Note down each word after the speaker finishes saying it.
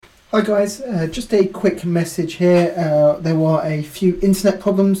Hi guys, just a quick message here. There were a few internet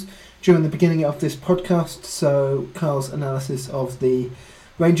problems during the beginning of this podcast, so Carl's analysis of the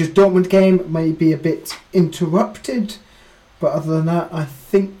Rangers Dortmund game may be a bit interrupted, but other than that I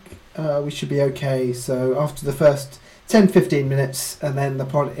think we should be okay. So after the first 10-15 minutes and then the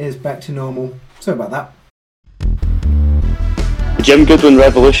pod is back to normal. Sorry about that. The Jim Goodwin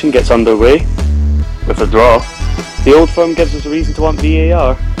revolution gets underway with a draw. The old firm gives us a reason to want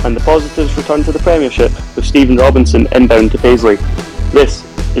VAR, and the positives return to the Premiership with Stephen Robinson inbound to Paisley. This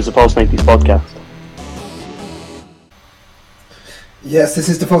is the Pulse 90s podcast. Yes, this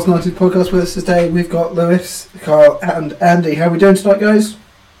is the Pulse 90s podcast. With us today we've got Lewis, Kyle and Andy. How are we doing tonight, guys?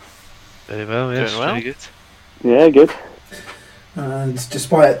 Very well, yes, very good. Yeah, good. And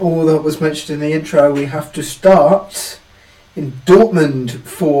despite all that was mentioned in the intro, we have to start in Dortmund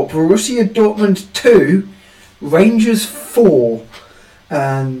for Borussia Dortmund 2, Rangers 4.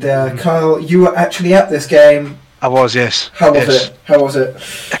 And Kyle, you were actually at this game. I was, yes. How was it?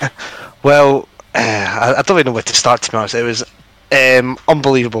 Well, I don't even know where to start, to be honest. It was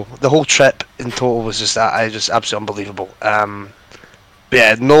unbelievable. The whole trip in total was just absolutely unbelievable. But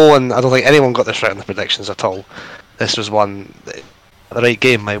yeah, I don't think anyone got this right in the predictions at all. This was the right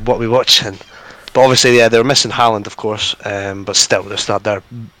game, like what we watching. But obviously, yeah, they were missing Haaland, of course. But still, they still had their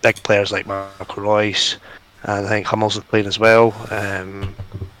big players like Marco Reus, and I think Hummels was playing as well.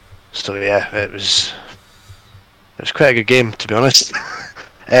 So yeah, it was quite a good game, to be honest.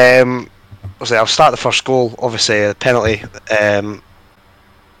 I'll start the first goal. Obviously, a penalty.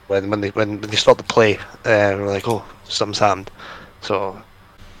 When they stopped the play, we're like, oh, something's happened. So,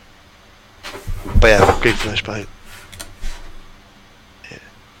 but yeah, great finish by.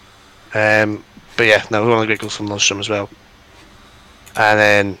 But yeah, no, one of the great goals from Neilson as well. And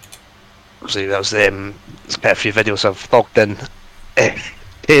then, obviously, that was there's quite a few videos I've logged in,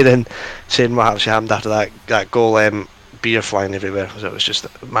 Hayden saying what actually happened after that goal. Beer flying everywhere. So it was just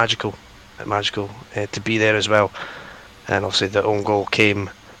magical to be there as well. And obviously, the own goal came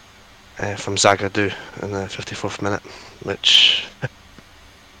from Zagadou in the 54th minute, which.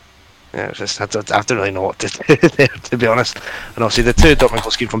 Yeah, I don't really know what to do there, to be honest. And obviously the two Dortmund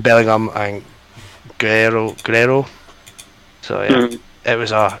goals came from Bellingham and Guerrero. So yeah, it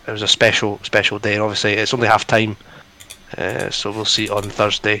was a special day. And obviously it's only half time, so we'll see on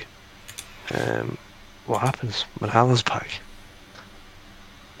Thursday what happens when Haaland's back.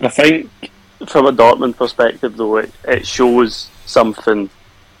 I think from a Dortmund perspective, though, it shows something.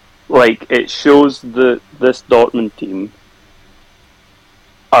 Like, it shows that this Dortmund team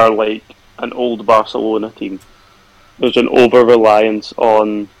are like an old Barcelona team. There's an over-reliance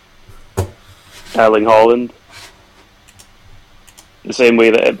on Erling Haaland. The same way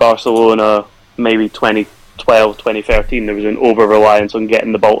that at Barcelona, maybe 2012, 2013, there was an over-reliance on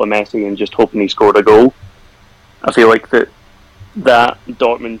getting the ball to Messi and just hoping he scored a goal. I feel like that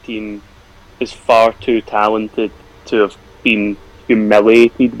Dortmund team is far too talented to have been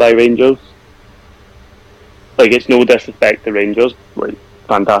humiliated by Rangers. Like, it's no disrespect to Rangers, like,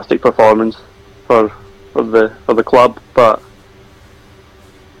 fantastic performance for the club, but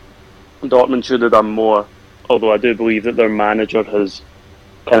Dortmund should have done more. Although I do believe that their manager has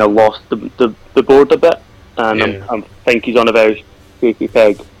kind of lost the board a bit, and yeah. I think he's on a very shaky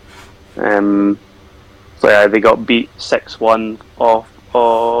peg. So yeah, they got beat 6-1 off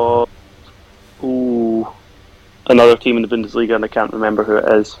another team in the Bundesliga, and I can't remember who it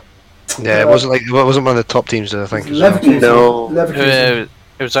is. Yeah, it wasn't one of the top teams, I think. Leverkusen. No. Leverkusen.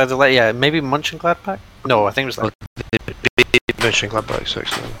 It was either maybe Mönchengladbach? No, I think it was like Mönchengladbach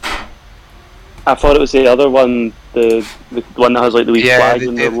 6-1. I thought it was the other one, the one that has like the wee flag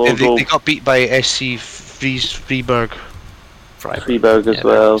and the logo. They got beat by SC Freiburg. Freiburg as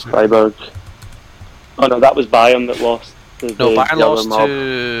well, Freiburg. Oh no, that was Bayern that lost. Bayern lost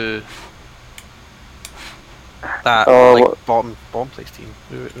to that bottom place team.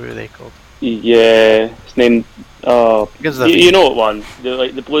 Who are they called? Yeah, it's named. You know what one?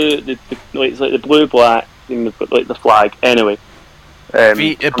 The blue, it's like the blue black thing. They've got like the flag. Anyway,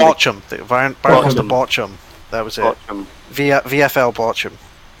 Bochum. Bayern lost to Bochum. That was it. Bochum. VFL Bochum.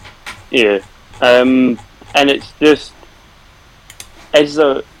 Yeah, and it's just is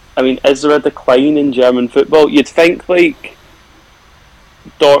there a decline in German football? You'd think like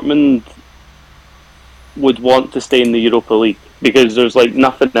Dortmund would want to stay in the Europa League because there's like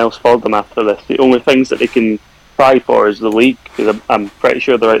nothing else for them after this. The only things that they can try for is the league, because I'm pretty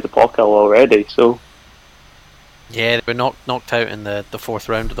sure they're out the Pokal already. So yeah, they were knocked out in the fourth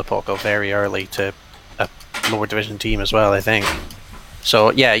round of the Pokal very early to a lower division team as well, I think.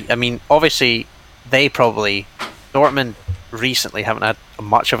 So yeah, I mean, obviously Dortmund recently haven't had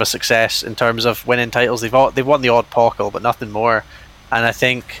much of a success in terms of winning titles. They've won the odd Pokal, but nothing more. And I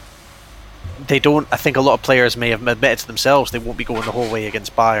think they don't. I think a lot of players may have admitted to themselves they won't be going the whole way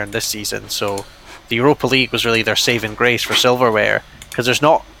against Bayern this season. So the Europa League was really their saving grace for silverware, because there's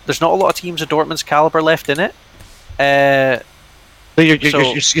not a lot of teams of Dortmund's caliber left in it. But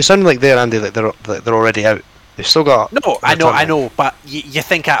you're sounding like they're Andy, like they're already out. They've still got. No, I know, but you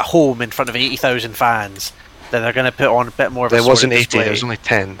think at home in front of 80,000 fans that they're going to put on a bit more of a. There wasn't 80. Display. There was only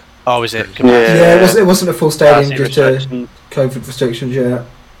 10. Oh, was it? Yeah, it wasn't a full stadium due to COVID restrictions. Yeah.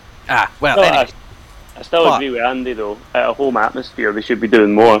 Well, No, anyway. I still agree with Andy though. At a home atmosphere, they should be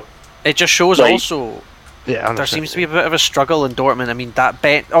doing more. It just shows also. Yeah, there seems to be a bit of a struggle in Dortmund. I mean, that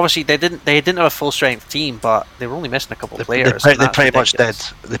obviously they didn't have a full strength team, but they were only missing a couple of players. They pretty much did.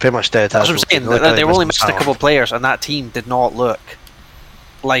 They pretty much did. That's what I'm saying. They were only missing a couple of players, and that team did not look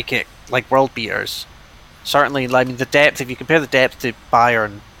like world beaters. Certainly, I mean, the depth. If you compare the depth to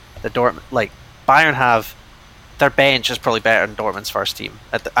Bayern, the Dortmund, like Bayern have their bench is probably better than Dortmund's first team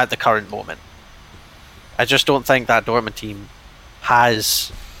at the current moment. I just don't think that Dortmund team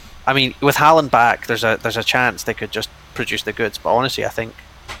has. I mean, with Haaland back, there's a chance they could just produce the goods. But honestly, I think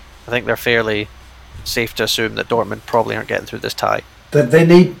they're fairly safe to assume that Dortmund probably aren't getting through this tie. They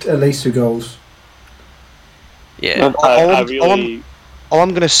need at least 2 goals. Yeah. All I'm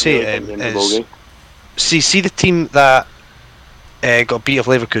going to say is, see the team that got beat off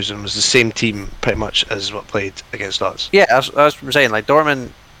Leverkusen was the same team pretty much as what played against us. Yeah, I was saying, like Dortmund,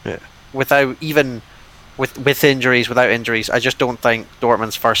 without even. With injuries, without injuries, I just don't think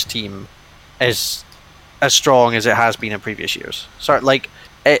Dortmund's first team is as strong as it has been in previous years. So, like,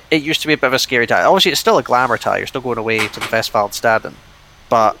 it used to be a bit of a scary tie. Obviously, it's still a glamour tie. You're still going away to the Westfalenstadion,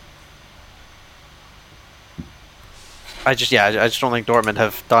 but I just don't think Dortmund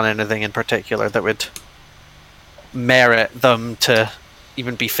have done anything in particular that would merit them to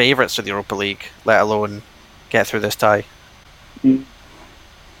even be favourites for the Europa League, let alone get through this tie.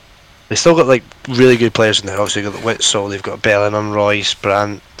 They still got like really good players in there. Obviously, they've got Witsel, they've got Bellingham, Royce,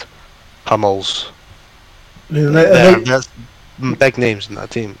 Brandt, Hummels. There's big names in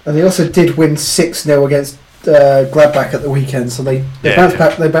that team. And they also did win 6-0 against Gladbach at the weekend, so they bounced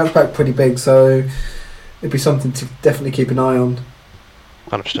back. They bounced back pretty big. So it'd be something to definitely keep an eye on.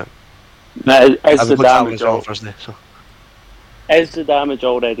 100%. Is the damage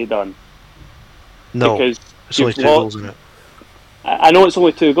already done? No, because it's only 2 goals in it. I know it's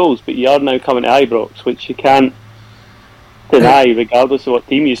only 2 goals, but you are now coming to Ibrox, which you can't deny, regardless of what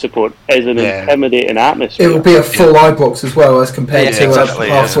team you support, is an intimidating atmosphere. It will be a full Ibrox as well, as compared to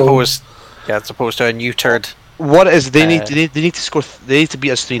exactly. As opposed to a neutered. What it is they need to score? They need to beat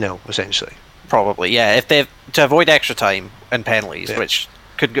us 3-0 essentially. Probably, yeah. If they to avoid extra time and penalties, which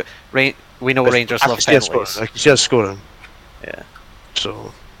could go. We know Rangers love penalties. I can see us scoring. Yeah.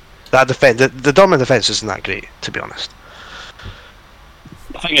 So that defense, the Dortmund defense isn't that great, to be honest.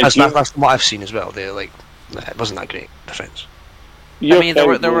 That's what I've seen as well. They're like, it wasn't that great defense. I mean, there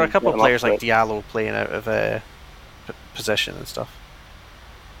were a couple of players like Diallo playing out of position and stuff.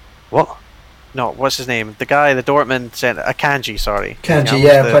 What? No, what's his name? The guy, the Dortmund centre, Akanji. Sorry,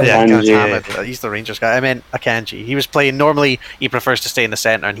 Akanji. He's the Rangers guy. I meant Akanji. He was playing. Normally, he prefers to stay in the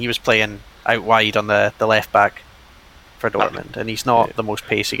centre, and he was playing out wide on the left back for Dortmund, and he's not the most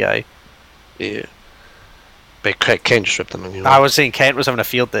pacey guy. Yeah. But Kent just ripped him. I was saying Kent was having a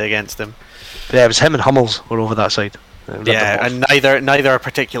field day against him. Yeah, it was him and Hummels were over that side. Yeah, and neither are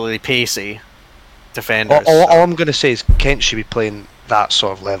particularly pacey defenders. All I'm going to say is Kent should be playing that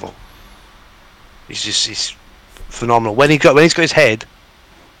sort of level. He's phenomenal. When he's got his head,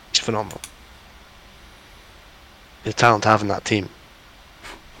 he's phenomenal. The talent to have in that team.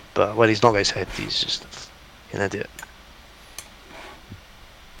 But when he's not got his head, he's just an idiot.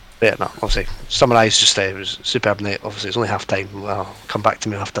 Yeah, no, obviously, summarise just it was a superb night. Obviously, it's only half time. Well, come back to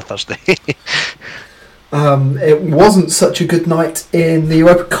me after Thursday. It wasn't such a good night in the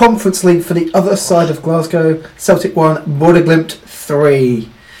Europa Conference League for the other side of Glasgow. Celtic 1, Bodo Glimt 3.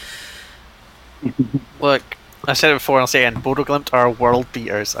 Look, I said it before and I'll say it again, Bodo Glimt are world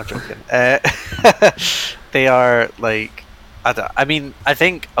beaters. I'm joking. They are like, I mean, I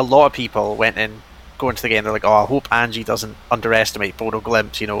think a lot of people went in going to the game, they're like, oh, I hope Angie doesn't underestimate Bodo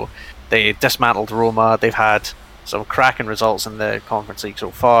Glimt. You know, they dismantled Roma, they've had some cracking results in the Conference League so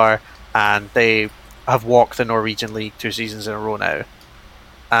far, and they have walked the Norwegian League 2 seasons in a row now.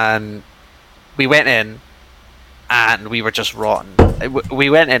 And we went in and we were just rotten. We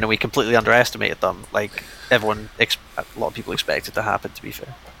went in and we completely underestimated them, like a lot of people expected to happen, to be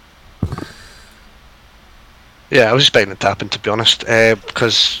fair. Yeah, I was expecting it to happen, to be honest,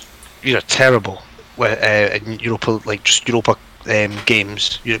 because you're terrible. in Europa, like just Europa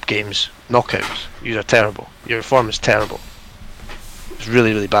games, Europe games, knockouts. You are terrible. Your form is terrible. It's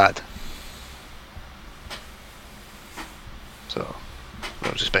really, really bad. So I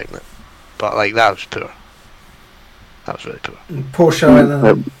was expecting it, but like that was poor. That was really poor. Poor showing.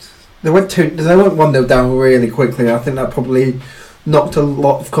 They went 1-0 down really quickly. I think that probably knocked a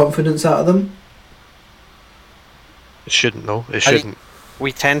lot of confidence out of them. It shouldn't, though. It shouldn't.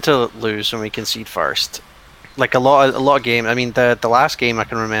 We tend to lose when we concede first. Like a lot of games. I mean, the last game I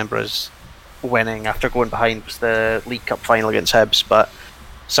can remember as winning after going behind was the League Cup final against Hibs. But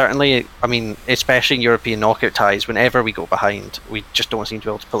certainly, I mean, especially in European knockout ties, whenever we go behind, we just don't seem to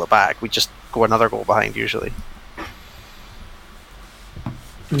be able to pull it back. We just go another goal behind usually.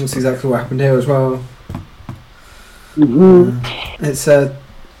 That's exactly what happened here as well. It's a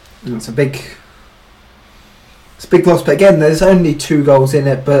big loss, but again, there's only 2 goals in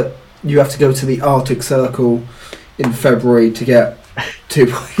it. But you have to go to the Arctic Circle in February to get 2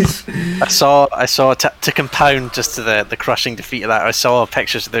 points. I saw to compound just to the crushing defeat of that. I saw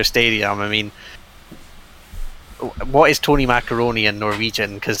pictures of their stadium. I mean, what is Tony Macaroni in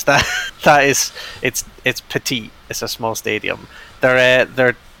Norwegian? Because that is it's petite. It's a small stadium.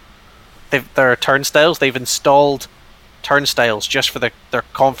 They're turnstiles. They've installed turnstiles just for their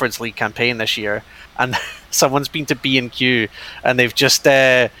Conference League campaign this year, and someone's been to B&Q and they've just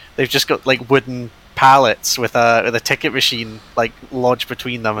got like wooden pallets with a ticket machine like lodged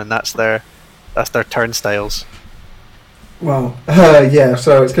between them, and that's their turnstiles. Well, yeah.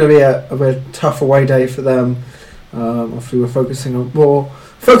 So it's going to be a bit tough away day for them. Obviously, we're focusing more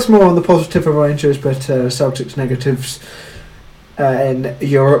on the positive of Rangers, but Celtic's negatives in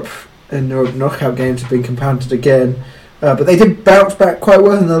Europe knockout games have been compounded again. But they did bounce back quite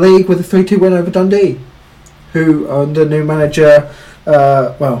well in the league with a 3-2 win over Dundee, who under new manager,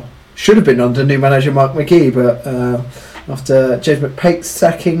 should have been under new manager Mark McGee, but after James McPate's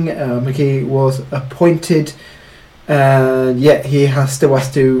sacking, McGee was appointed, and yet he still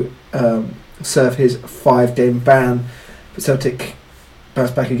has to serve his 5-game ban. But Celtic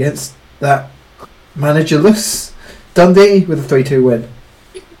bounced back against that managerless Dundee with a 3-2 win.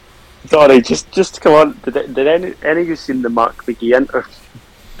 Sorry, just come on. Did any of you seen the Mark McGee interview?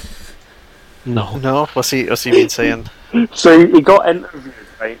 No. What's he been saying? So he got interviewed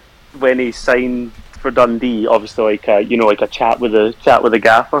right when he signed for Dundee. Obviously, like a chat with a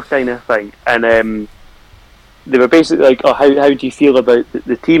gaffer kind of thing, and they were basically like, "Oh, how do you feel about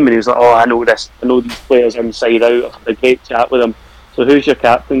the team?" And he was like, "Oh, I know these players inside out. I've had a great chat with them. So who's your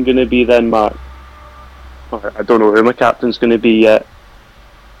captain going to be then, Mark?" Oh, I don't know who my captain's going to be yet.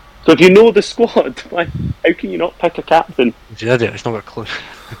 So if you know the squad, how can you not pick a captain? He's an idiot. He's not got a clue.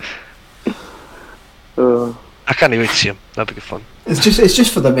 I can't wait to see him. That'd be good fun. It's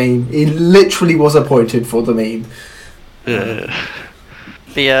just for the meme. He literally was appointed for the meme. That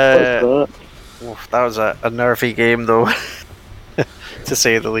was a nervy game though, to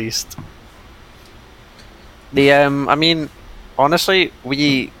say the least. I mean, honestly,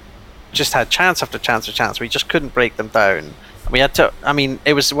 we just had chance after chance after chance. We just couldn't break them down. We had to. I mean,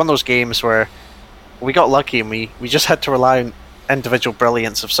 it was one of those games where we got lucky and we just had to rely on individual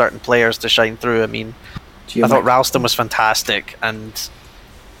brilliance of certain players to shine through. I mean, I thought Ralston was fantastic, and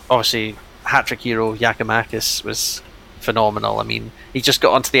obviously hat-trick hero Giacomakis was phenomenal. I mean, he just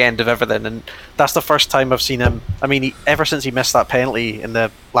got onto the end of everything, and that's the first time I've seen him. I mean, ever since he missed that penalty in the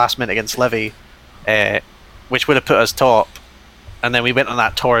last minute against Livy, which would have put us top, and then we went on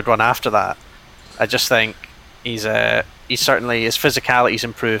that torrid run after that. I just think he's certainly, his physicality's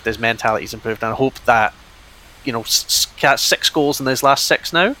improved, his mentality's improved, and I hope that, you know, 6 goals in his last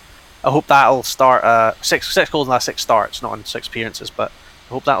 6 now. I hope that'll start 6 goals in the last 6 starts, not in 6 appearances, but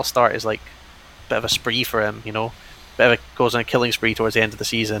I hope that'll start as like a bit of a spree for him, you know, goes on a killing spree towards the end of the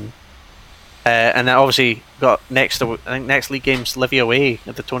season. And then obviously got next league game's Livy away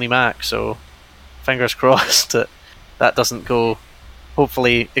at the Tony Mac, so fingers crossed that doesn't go.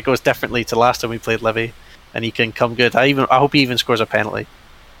 Hopefully it goes differently to last time we played Livy, and he can come good. I hope he even scores a penalty.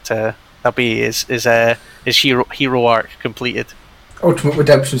 That'll be his hero arc completed. Ultimate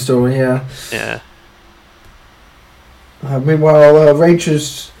redemption story, yeah. Yeah. Meanwhile,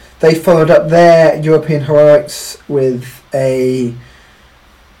 Rangers, they followed up their European heroics with a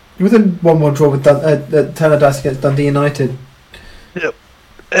 1-1 draw with Turner Dice against Dundee United. Yep.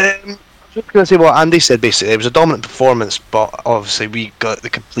 I was going to say what Andy said. Basically, it was a dominant performance, but obviously we got the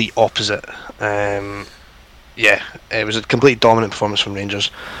complete opposite. Yeah, it was a complete dominant performance from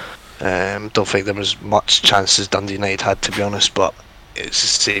Rangers. Don't think there was much chances Dundee United had, to be honest, but it's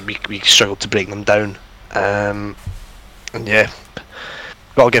just say we struggled to break them down. And yeah,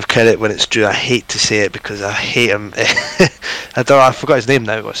 got to give credit when it's due. I hate to say it because I hate him. I forgot his name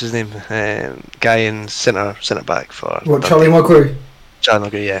now. What's his name? Guy in centre back for. What, Charlie Mulgrew? Charlie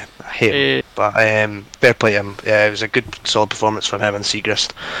Mulgrew, yeah. I hate him. But fair play to him. Yeah, it was a good, solid performance from him and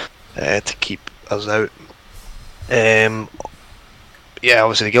Segrist to keep us out. Yeah,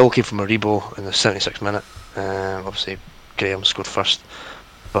 obviously the goal came from Aribo in the 76th minute. Obviously Graham scored first,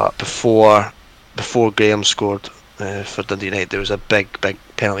 but before Graham scored for Dundee United, there was a big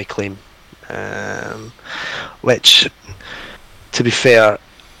penalty claim, which, to be fair,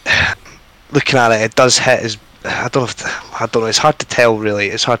 looking at it, it does hit his. I don't know. It's hard to tell, really.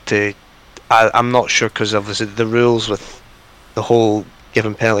 It's hard to. I'm not sure because obviously the rules with the whole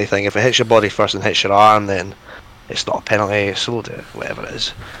given penalty thing. If it hits your body first and hits your arm, then it's not a penalty. So we'll do whatever it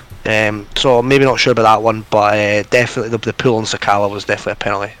is. So maybe not sure about that one, but definitely the pull on Sakala was definitely a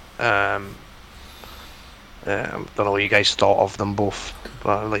penalty. Don't know what you guys thought of them both,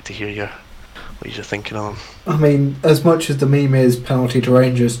 but I'd like to hear what you're thinking of them. I mean, as much as the meme is penalty to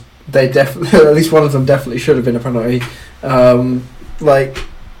Rangers, they definitely, at least one of them definitely should have been a penalty. I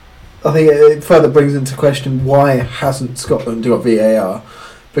think it further brings into question why hasn't Scotland got VAR,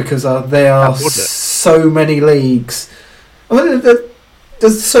 because there are so many leagues. I mean,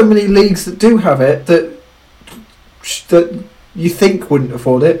 there's so many leagues that do have it that you think wouldn't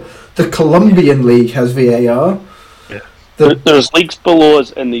afford it. The Colombian League has VAR. Yeah. There's leagues below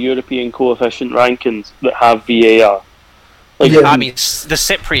us in the European coefficient rankings that have VAR. I mean, the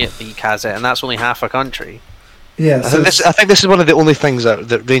Cypriot League has it, and that's only half a country. Yeah, I think this is one of the only things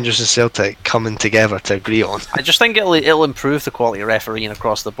that Rangers and Celtic coming together to agree on. I just think it'll improve the quality of refereeing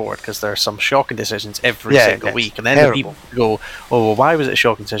across the board, because there are some shocking decisions every single week, and then the people go, "Oh, well, why was it a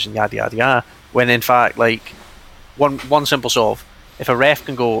shocking decision?" Yada yada yada. When in fact, like one simple solve. If a ref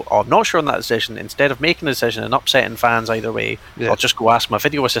can go, "Oh, I'm not sure on that decision," instead of making a decision and upsetting fans either way, I'll just go ask my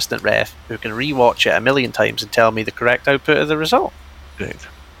video assistant ref, who can rewatch it a million times and tell me the correct output of the result. Right.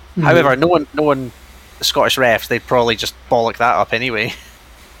 Mm-hmm. However, no one, the Scottish refs, they'd probably just bollock that up anyway.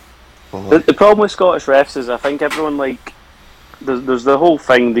 The problem with Scottish refs is I think everyone there's the whole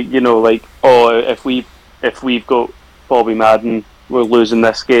thing that if we've got Bobby Madden, we're losing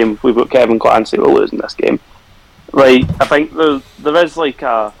this game. We've got Kevin Clancy, we're losing this game. I think there is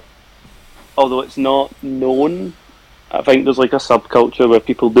although it's not known, I think there's a subculture where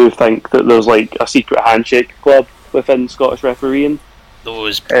people do think that there's a secret handshake club within Scottish refereeing.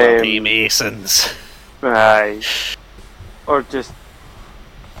 Those bloody Masons. Right. Or just,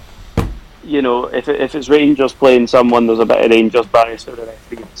 if it's Rangers playing someone, there's a bit of Rangers bias for the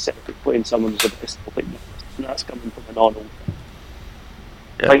referee. If Celtic playing someone, there's a bit of Celtic bias. And that's coming from an on.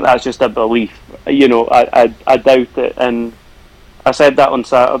 I think that's just a belief. I doubt it, and I said that on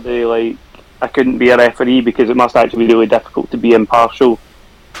Saturday. I couldn't be a referee because it must actually be really difficult to be impartial.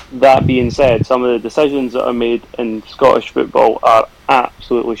 That being said, some of the decisions that are made in Scottish football are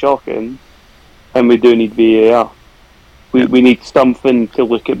absolutely shocking, and we do need VAR. We need something to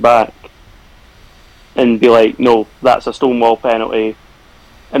look it back and be like, no, that's a stonewall penalty.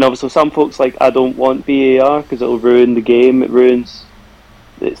 And obviously, some folks I don't want VAR because it'll ruin the game. It ruins.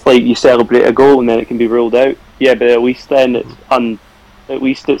 It's like you celebrate a goal and then it can be ruled out. Yeah, but at least then it's the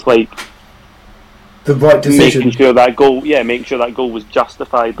right decision. Making sure that goal was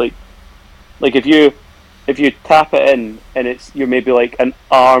justified. If you tap it in and you're maybe an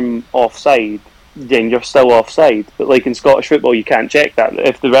arm offside, then you're still offside. But in Scottish football, you can't check that.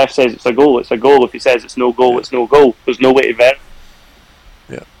 If the ref says it's a goal, it's a goal. If he says it's no goal, it's no goal. There's no way to verify.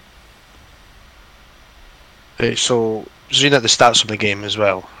 Yeah. Right, so reading out the stats from the game as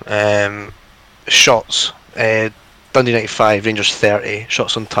well. Shots. Dundee United 5, Rangers 30.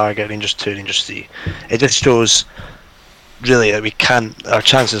 Shots on target, Rangers 2, Rangers 3. It just shows really that our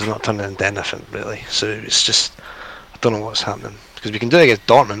chances are not turning into anything really. So it's just, I don't know what's happening, because we can do it against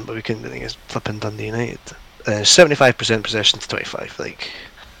Dortmund, but we couldn't do it against flipping Dundee United. 75% possession to 25.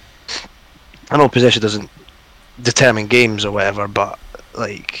 I know possession doesn't determine games or whatever, but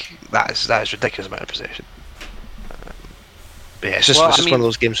that is ridiculous amount of possession. But yeah, it's just one of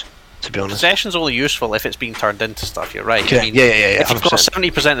those games, to be honest. Possession's only useful if it's being turned into stuff, you're right. Okay. I mean, Yeah. if you've got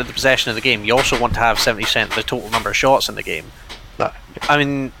 70% of the possession of the game, you also want to have 70% of the total number of shots in the game. No. I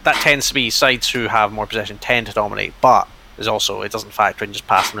mean, that tends to be sides who have more possession tend to dominate, but it doesn't factor in just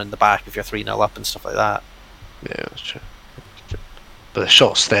passing in the back if you're 3-0 up and stuff like that. Yeah, that's true. But the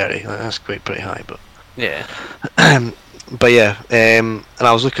shot's 30, that's pretty high, but... Yeah. But yeah, and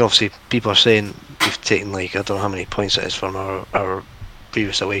I was looking, obviously, people are saying we've taken I don't know how many points it is from our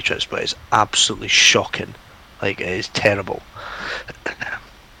previous away trips, but it's absolutely shocking. It is terrible.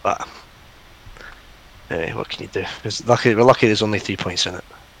 But what can you do? We're lucky there's only 3 points in it,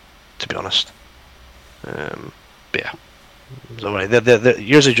 to be honest. But yeah, don't worry. They're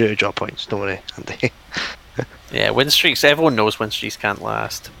yours are due to drop points. Don't worry, Andy. Yeah, win streaks. Everyone knows win streaks can't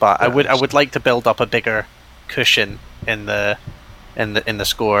last, but I would like to build up a bigger cushion in the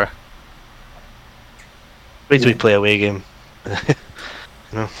score. Wait till we play away game.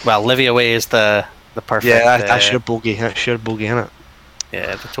 Well, Livy away is the perfect. Yeah, that's your bogey. That's your bogey, isn't it?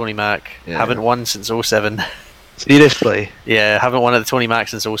 Yeah, the Tony Mac. Yeah. Haven't won since 07. Seriously? Yeah, haven't won at the Tony Mac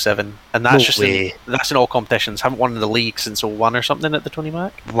since 07. And that's way. That's in all competitions. Haven't won in the league since 01 or something at the Tony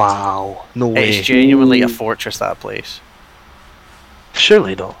Mac. Wow, no way. It's genuinely a fortress, that place.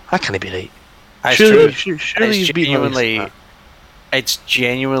 Surely not. That can't be right. It's Surely it's you beat genuinely, it's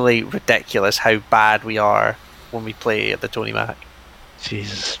genuinely ridiculous how bad we are when we play at the Tony Mac.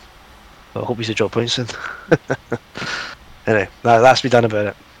 Jesus. Well, I hope he's a drop points then. Anyway, that's me done about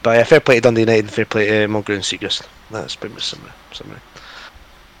it. But yeah, fair play to Dundee United and fair play to Mulgrew and Seagrass. That's pretty much summary.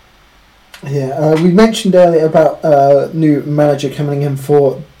 Yeah, we mentioned earlier about new manager coming in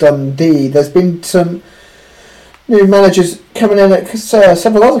for Dundee. There's been some new managers coming in at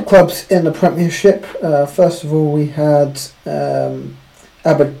several other clubs in the Premiership. First of all, we had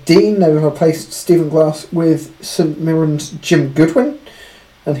Aberdeen. They replaced Stephen Glass with St Mirren's Jim Goodwin,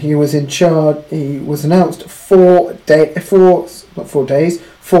 and he was in charge. He was announced 4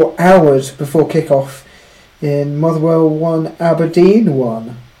 hours before kick-off in Motherwell 1, Aberdeen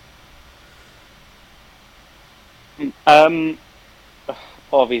 1.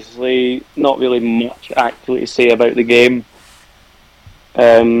 Obviously, not really much actually to say about the game,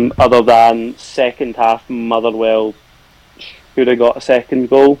 other than second half Motherwell should have got a second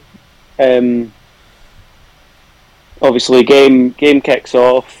goal. Obviously, game kicks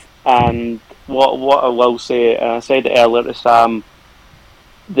off, and what I will say, and I said it earlier to Sam,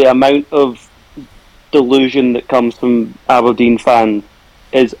 the amount of delusion that comes from Aberdeen fans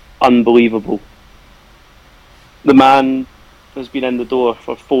is unbelievable. The man has been in the door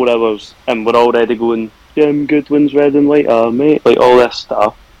for 4 hours, and we're already going, Jim Goodwin's red and white, mate, like all this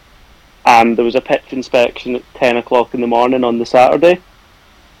stuff. And there was a pitch inspection at 10 o'clock in the morning on the Saturday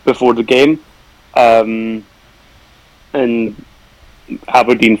before the game. And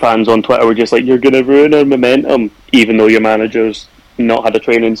Aberdeen fans on Twitter were just like, you're going to ruin our momentum, even though your manager's not had a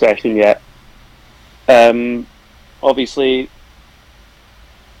training session yet. Obviously,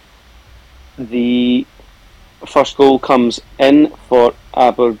 the first goal comes in for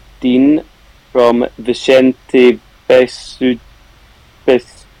Aberdeen from Vicente Besugian,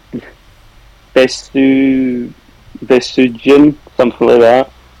 something like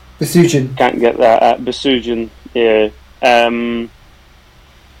that. Besugian. Can't get that. Besugian, yeah.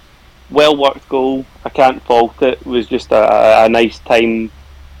 Well worked goal. I can't fault it. It was just a nice time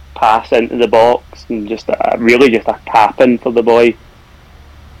pass into the box and just a tap in for the boy.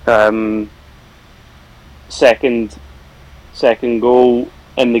 Second goal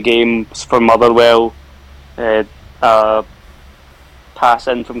in the game for Motherwell. Pass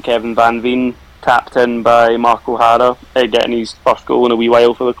in from Kevin Van Veen, tapped in by Mark O'Hara, getting his first goal in a wee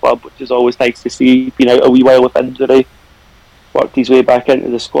while for the club, which is always nice to see. Been out a wee while with injury, worked his way back into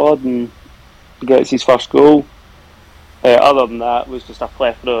the squad and gets his first goal. Other than that, it was just a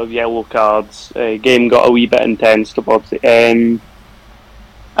plethora of yellow cards. Game got a wee bit intense towards the end,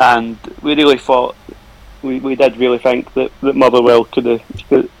 and we really thought, we did really think that Motherwell could have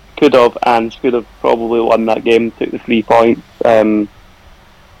and should have probably won that game, took the 3 points.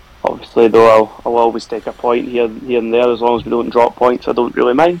 Obviously, though, I'll always take a point here and there, as long as we don't drop points. I don't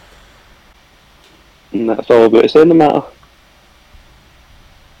really mind, and that's all I've got to say on the matter.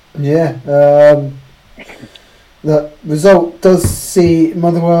 Yeah, the result does see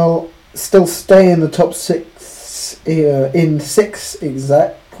Motherwell still stay in the top 6, in 6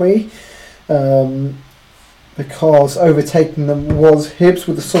 exactly, because overtaking them was Hibs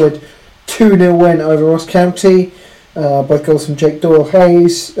with a solid 2-0 win over Ross County. Both goals from Jake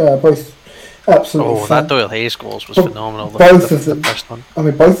Doyle-Hayes, both absolutely that Doyle-Hayes goals was phenomenal. Both of them. The first one. I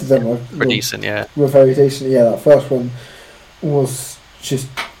mean, both of them were decent, yeah. Were very decent. Yeah, that first one was just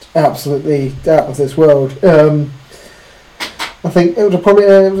absolutely out of this world. I think it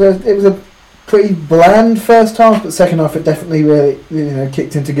was a pretty bland first half, but second half it definitely really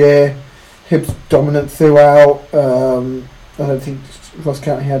kicked into gear. Hibs dominant throughout. I don't think Ross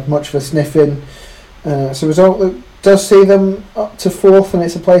County had much of a sniff in. It's a result that does see them up to 4th, and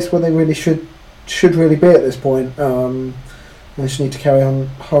it's a place where they really should really be at this point. They just need to carry on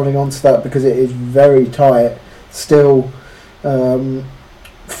holding on to that because it is very tight. Still, 4th,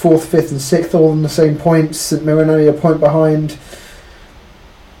 5th, and 6th all on the same points. St Mirren only a point behind.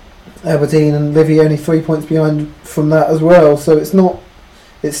 Aberdeen and Livy only 3 points behind from that as well. So it's not.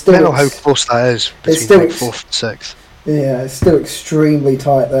 It's still. I don't know how close that is between still like 4th and 6th. Yeah, it's still extremely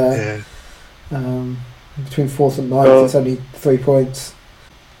tight there. Yeah. Between 4th and 9th, it's only 3 points.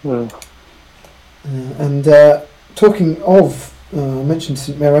 Yeah. And talking of, I mentioned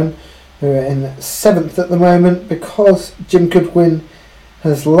St Mirren, who are in 7th at the moment because Jim Goodwin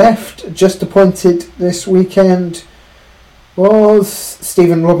has left. Just appointed this weekend was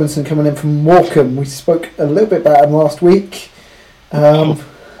Stephen Robinson coming in from Morecambe. We spoke a little bit about him last week.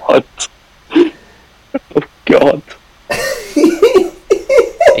 What? Oh God.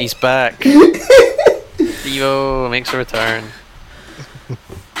 He's back. Evo makes a return.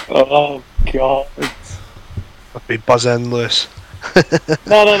 Oh God. I'll be buzzing loose.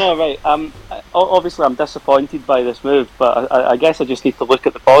 No, right. Obviously I'm disappointed by this move, but I guess I just need to look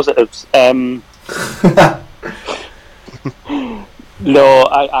at the positives. No,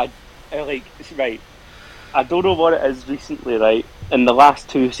 I like, right. I don't know what it is recently, right, in the last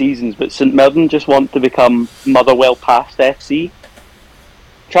 2 seasons, but St Mirren just want to become Motherwell past FC.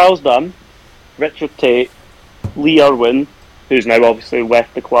 Charles Dunn, Richard Tate, Lee Irwin, who's now obviously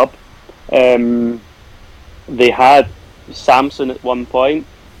left the club. They had Samson at one point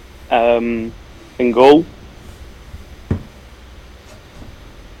in goal.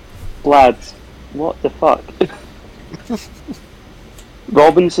 Lads, what the fuck?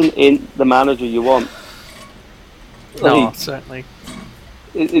 Robinson ain't the manager you want. No, certainly.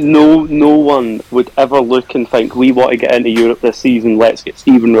 No one would ever look and think, we want to get into Europe this season, let's get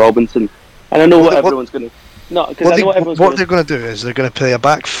Stephen Robinson. And I know everyone's going to... No, because I know everyone's what they're going to do is they're going to play a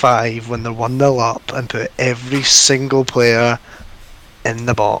back 5 when they're 1-0 up and put every single player in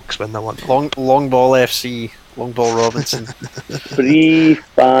the box when they're 1-0. Long ball FC, long ball Robinson.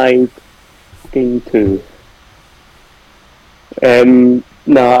 3-5-2.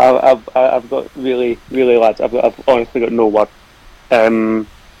 No, I've got really, lads. I've honestly got no word.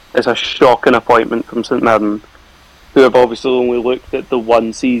 It's a shocking appointment from St Mirren, who have obviously only looked at the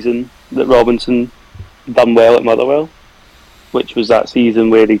one season that Robinson done well at Motherwell, which was that season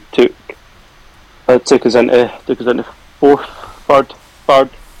where he took us into third.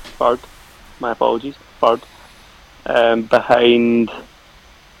 My apologies, third. Behind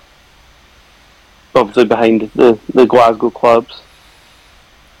the Glasgow clubs.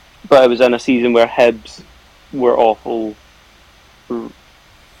 But it was in a season where Hibs were awful,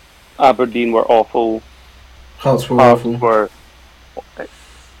 Aberdeen were awful, Hearts were awful.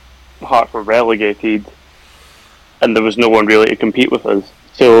 Hearts were relegated, and there was no one really to compete with us.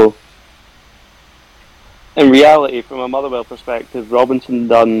 So, in reality, from a Motherwell perspective, Robinson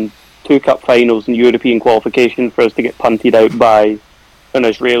done 2 cup finals and European qualification for us to get punted out by an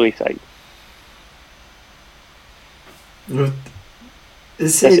Israeli side.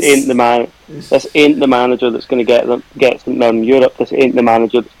 This ain't the manager that's going to get St Mirren Europe. This ain't the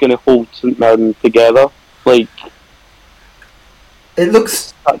manager that's going to hold St Mirren together. Like, it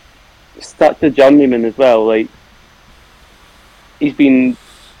looks such a journeyman as well. Like, he's been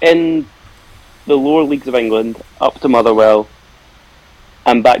in the lower leagues of England up to Motherwell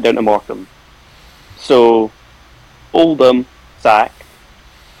and back down to Morecambe. So, Oldham sacked,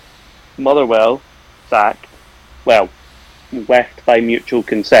 Motherwell sacked. Well, left by mutual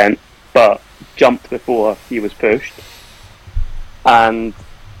consent, but jumped before he was pushed. And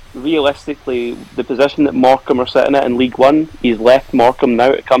realistically, the position that Morecambe are sitting at in League One, he's left Morecambe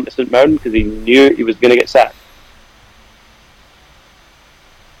now to come to St Mirren because he knew he was going to get sacked.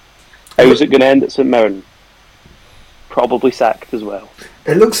 How is it going to end at St Mirren? Probably sacked as well.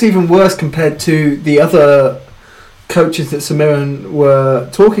 It looks even worse compared to the other coaches that St Mirren were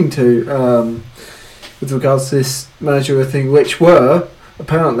talking to with regards to this managerial thing, which were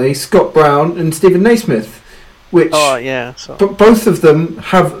apparently Scott Brown and Stephen Naismith, which both of them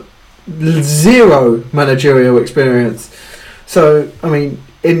have 0 managerial experience. So, I mean,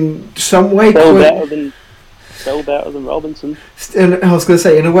 in some way, still better than Robinson. I was going to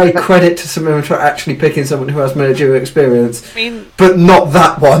say, in a way, credit to St Mirren for actually picking someone who has managerial experience, I mean, but not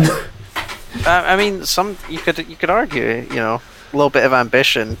that one. I mean, you could argue, a little bit of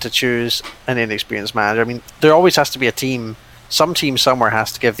ambition to choose an inexperienced manager. I mean, there always has to be a team. Some team somewhere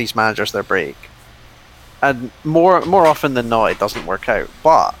has to give these managers their break, and more often than not, it doesn't work out.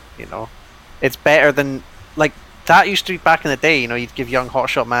 But it's better than that used to be back in the day. You'd give young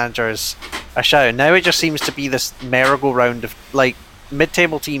hotshot managers a shout. Now it just seems to be this merry-go-round of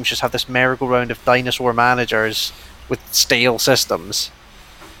mid-table teams just have this merry-go-round of dinosaur managers with stale systems.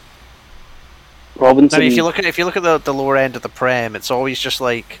 Robinson. Now, if you look at the lower end of the Prem, it's always just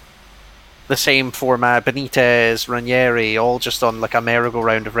the same format. Benitez, Ranieri, all just on like a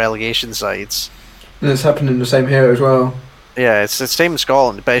merry-go-round of relegation sides. And it's happening the same here as well. Yeah, it's the same in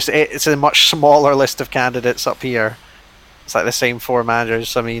Scotland, but it's a much smaller list of candidates up here. It's like the same four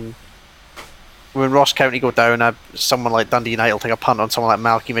managers. I mean, when Ross County go down, someone like Dundee United will take a punt on someone like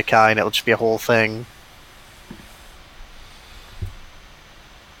Malky Mackay, and it'll just be a whole thing.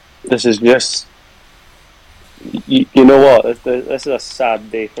 This is just... You know what? This is a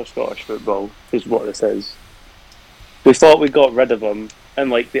sad day for Scottish football, is what this is. We thought we got rid of him, and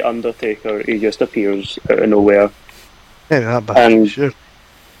like The Undertaker, he just appears out of nowhere. Yeah, that bad, And sure.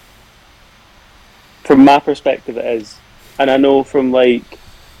 From my perspective, it is. And I know from like...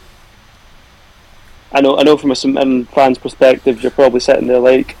 I know from a fan's perspective, you're probably sitting there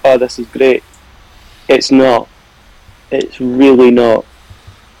like, oh, this is great. It's not. It's really not.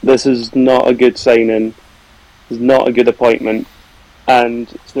 This is not a good signing. It's not a good appointment. And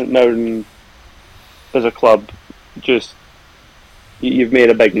St Mirren, as a club, just... You've made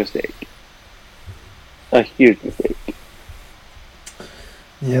a big mistake. A huge mistake.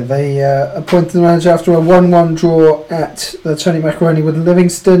 Yeah, they appointed the manager after a 1-1 draw at the Tony Macaroni with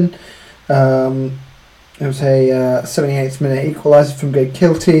Livingston. It was a 78th minute equaliser from Greg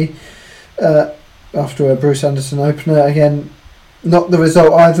Kilty after a Bruce Anderson opener. Again, not the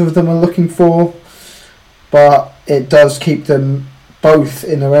result either of them are looking for, but it does keep them both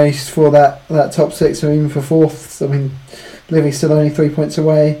in the race for that top six or even for fourth. I mean, Livingston only 3 points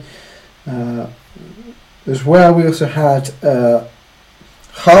away. As well, we also had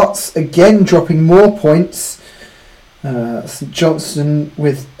Hearts again dropping more points. St Johnstone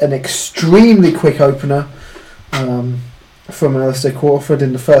with an extremely quick opener from Alistair Crawford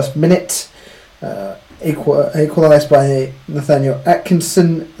in the first minute, equalised by Nathaniel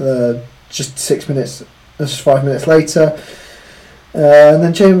Atkinson just 5 minutes later, and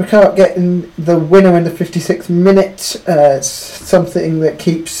then Jamie McCart getting the winner in the 56th minute. It's something that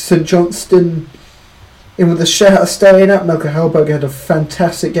keeps St Johnstone in with a shout of staying up. Melker Hellberg had a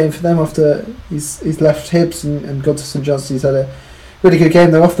fantastic game for them after he's left Hibs and gone to St Johnstone. He's had a really good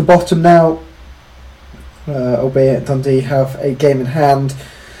game. They're off the bottom now, albeit Dundee have a game in hand.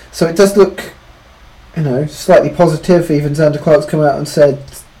 So it does look, slightly positive. Even Xander Clark's come out and said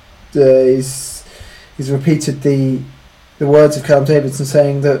he's repeated the words of Callum Davidson,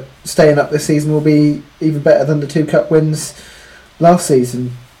 saying that staying up this season will be even better than the 2 cup wins last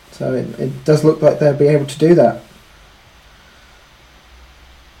season. So it does look like they'll be able to do that.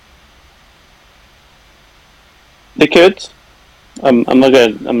 They could. I'm not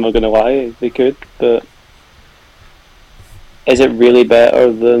gonna lie. They could, but is it really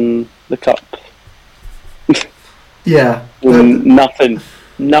better than the cup? Yeah.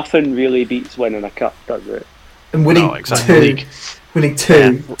 Nothing really beats winning a cup, does it? And winning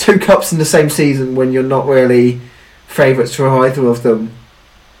two cups in the same season when you're not really favourites for either of them.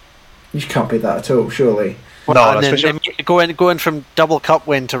 You can't beat that at all, surely. Well, no, and then going from double cup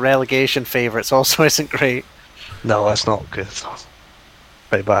win to relegation favourites also isn't great. No, that's not good.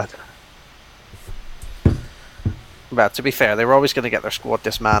 Pretty bad. But to be fair, they were always going to get their squad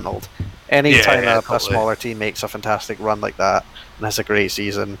dismantled. Anytime a smaller team makes a fantastic run like that and has a great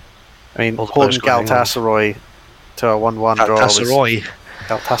season. I mean, holding Galatasaray to a 1-1 draw was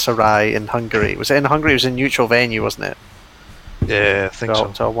Galatasaray in Hungary. Was it in Hungary? It was in neutral venue, wasn't it? Yeah, I think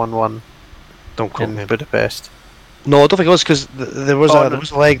so. To a 1-1. Don't quote me. Budapest. No, I don't think it was, because there was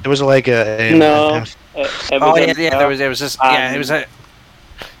a leg. There was a leg. No. It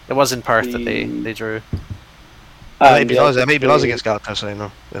was in Perth that they drew. It may be us against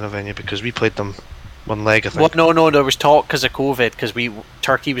Galatasaray in a venue, because we played them one leg, I think. Well, no, there was talk because of COVID, because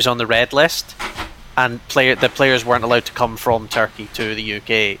Turkey was on the red list, and the players weren't allowed to come from Turkey to the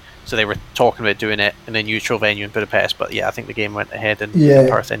UK, so they were talking about doing it in a neutral venue in Budapest. But yeah, I think the game went ahead in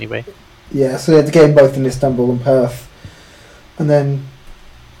Perth anyway. Yeah, so they had the game both in Istanbul and Perth, and then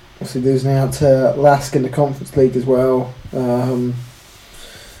obviously losing out to Lask in the Conference League as well.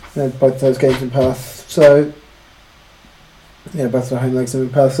 They had both those games in Perth, so yeah, both their home legs are in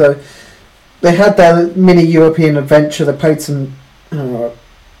Perth. So they had their mini European adventure. They played some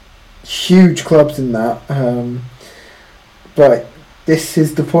huge clubs in that, but this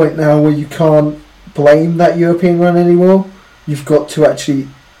is the point now where you can't blame that European run anymore. You've got to actually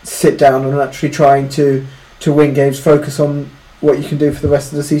sit down and actually trying to win games, focus on what you can do for the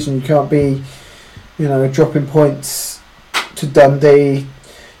rest of the season. You can't be, dropping points to Dundee.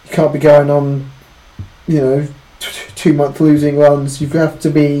 You can't be going on, 2-month losing runs. You have to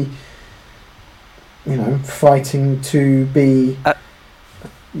be, fighting to be, a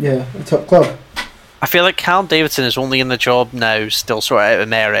top club. I feel like Callum Davidson is only in the job now, still sort of out of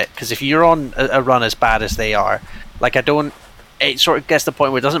merit. Because if you're on a run as bad as they are, like it sort of gets to the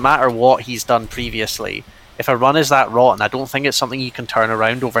point where it doesn't matter what he's done previously. If a run is that rotten, I don't think it's something you can turn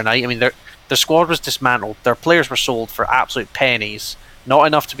around overnight. I mean, their squad was dismantled. Their players were sold for absolute pennies, not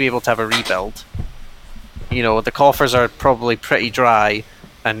enough to be able to have a rebuild. You know, the coffers are probably pretty dry,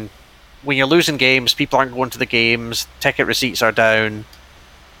 and when you're losing games, people aren't going to the games, ticket receipts are down.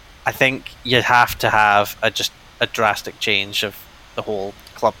 I think you have to have just a drastic change of the whole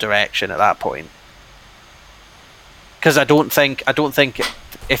club direction at that point. Because I don't think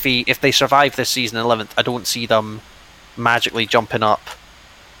if they survive this season in 11th, I don't see them magically jumping up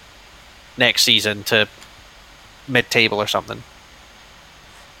next season to mid-table or something.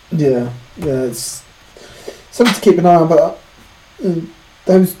 Yeah, it's something to keep an eye on. But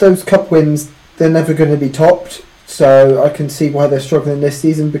those cup wins, they're never going to be topped. So I can see why they're struggling this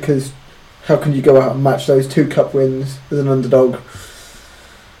season, because how can you go out and match those 2 cup wins as an underdog?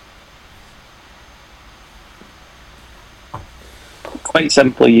 Quite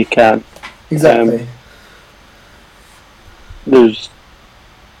simply, you can't. Exactly. There's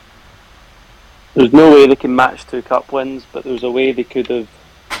no way they can match 2 cup wins, but there's a way they could have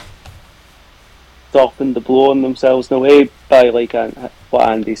softened the blow on themselves in a way by, like what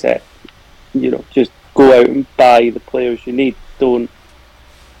Andy said, just go out and buy the players you need,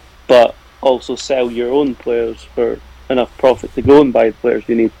 but also sell your own players for enough profit to go and buy the players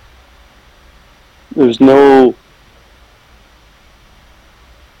you need. There's no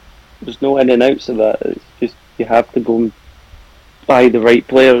in and outs of that. It's just you have to go and buy the right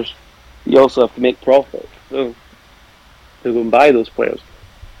players. You also have to make profit to go and buy those players.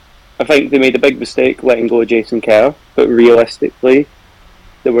 I think they made a big mistake letting go of Jason Kerr, but realistically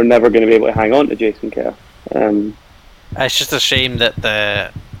they were never going to be able to hang on to Jason Kerr. It's just a shame that they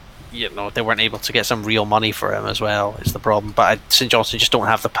weren't able to get some real money for him as well, is the problem. But St Johnstone just don't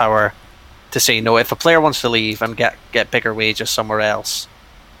have the power to say no. If a player wants to leave and get bigger wages somewhere else,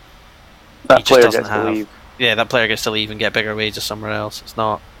 that player gets to leave. Yeah, that player gets to leave and get bigger wages somewhere else. It's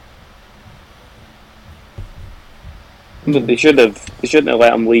not. But they shouldn't have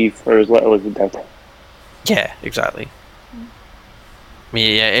let him leave for as little as they did. Yeah, exactly. I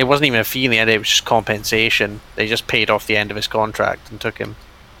mean, yeah, it wasn't even a fee in the end, it was just compensation. They just paid off the end of his contract and took him.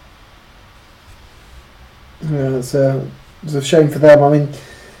 Yeah, it's a shame for them. I mean,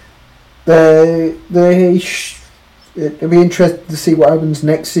 it'll be interesting to see what happens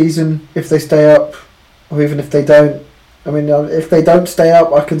next season, if they stay up, or even if they don't. I mean, if they don't stay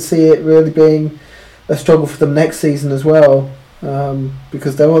up, I can see it really being a struggle for them next season as well,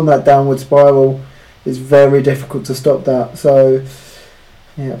 because they're on that downward spiral. It's very difficult to stop that. So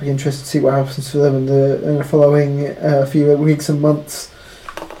yeah, it'll be interesting to see what happens for them in the following few weeks and months.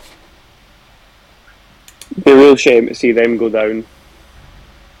 It'd be a real shame to see them go down.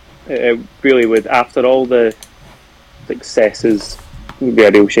 It really would. After all the successes, it would be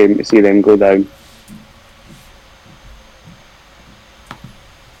a real shame to see them go down.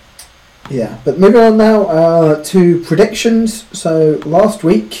 Yeah, but moving on now to predictions. So last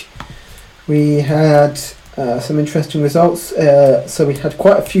week we had some interesting results. So we had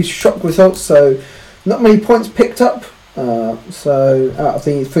quite a few shock results, so not many points picked up. So out of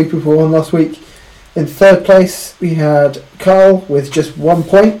the 3 people on last week, in 3rd place we had Carl with just 1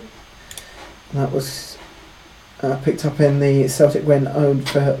 point. And that was picked up in the Celtic win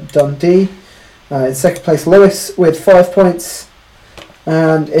over Dundee. In 2nd place, Lewis with 5 points.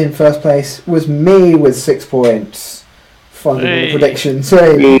 And in 1st place was me with 6 points. Final predictions.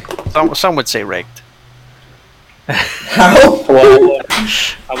 Hey. Some would say rigged. How?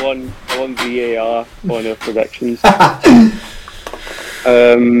 I won VAR on our predictions.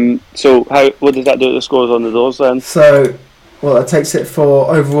 So what does that do to the scores on the doors then? So, well, that takes it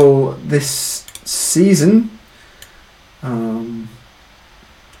for overall this season. So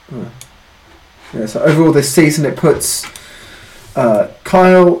overall this season it puts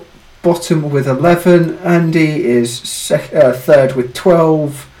Kyle bottom with 11, Andy is 3rd with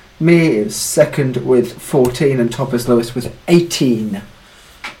 12, me is 2nd with 14, and top is Lewis with 18.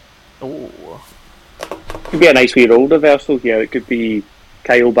 Oh, could be a nice wee role reversal here. It could be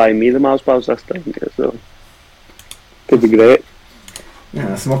Kyle by me the Mars bars this time, so could be great.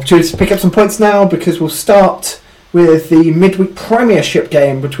 Yeah, some opportunities to pick up some points now, because we'll start with the midweek Premiership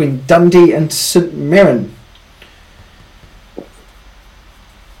game between Dundee and St Mirren.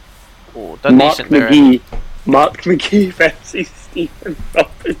 Mark McGee versus Stephen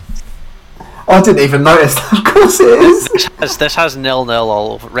Robbins. I didn't even notice that. Of course it is. This has 0-0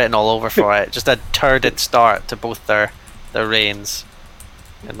 all over, written all over for it. Just a turded start to both their reigns.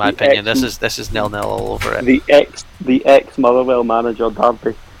 In my opinion, this is 0-0 all over it. The ex Motherwell manager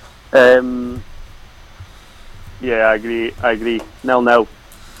Derby. Yeah, I agree.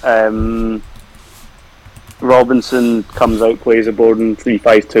 0-0. Robinson comes out, plays a boarding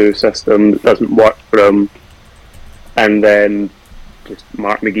 3-5-2 system that doesn't work for him, and then just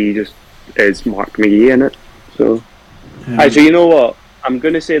Mark McGee just is Mark McGee in it. So actually, you know what? I'm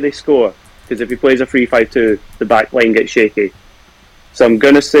going to say they score, because if he plays a 3-5-2, the back line gets shaky. So I'm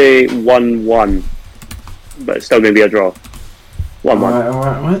going to say 1-1, but it's still going to be a draw. 1-1. All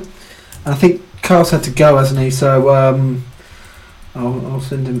right. I think Carl's had to go, hasn't he? So I'll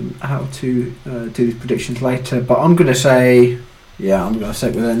send him out to do these predictions later. But I'm going to say, with a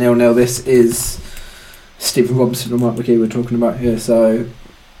 0-0. This is Stephen Robinson and Mark McGee we're talking about here. So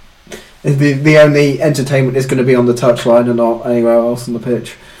the only entertainment is going to be on the touchline and not anywhere else on the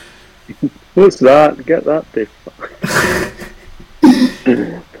pitch. What's that? Get that, Dave.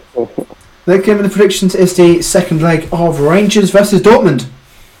 Next game in the predictions is the second leg of Rangers versus Dortmund.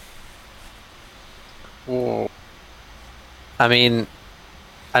 Oh. I mean,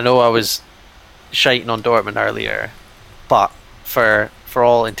 I know I was shiting on Dortmund earlier, but for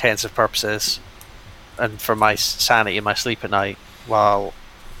all intensive purposes and for my sanity and my sleep at night, well,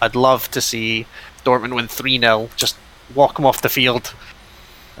 I'd love to see Dortmund win 3-0, just walk them off the field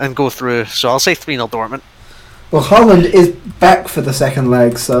and go through. So I'll say 3-0 Dortmund. Well, Haaland is back for the second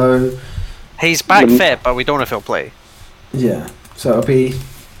leg, so... He's back fit, but we don't know if he'll play. Yeah, so it'll be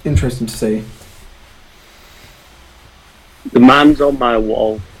interesting to see. The man's on my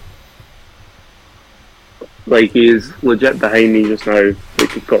wall. Like, he is legit behind me just now.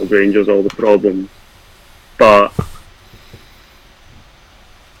 Like, he's got Rangers all the problems. But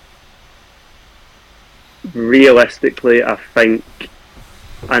realistically, I know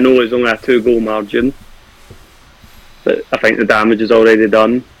it's only a 2-goal margin, but I think the damage is already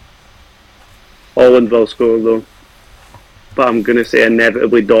done. Holland will score though, but I'm going to say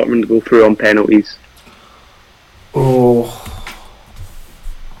inevitably Dortmund go through on penalties. Oh,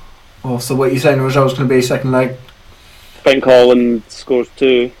 so what you're saying the result's going to be second leg? I think Holland scores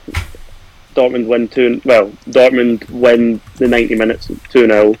 2, Dortmund win 2. Well, Dortmund win the 90 minutes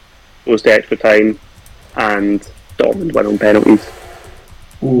 2-0, goes to extra time, and Dortmund win on penalties.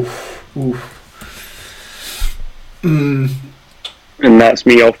 Oof. And that's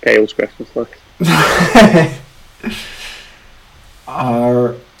me off Kyle's Christmas list.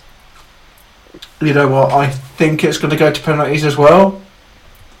 You know what? I think it's going to go to penalties as well.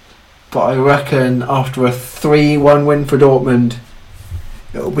 But I reckon after a 3-1 win for Dortmund,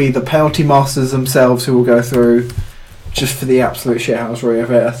 it'll be the penalty masters themselves who will go through, just for the absolute shithousery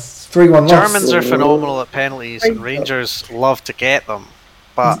of it. A 3-1 loss. Germans are phenomenal at penalties, and Rangers love to get them.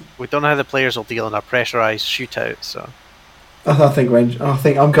 But we don't know how the players will deal in a pressurised shootout. So I think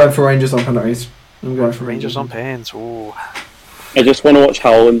I'm going for Rangers on penalties. I'm going for Rangers on pens. Oh. I just want to watch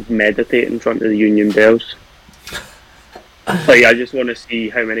Haaland meditate in front of the Union Bells. Like, I just want to see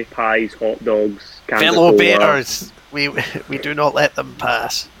how many pies, hot dogs, fellow bears, we do not let them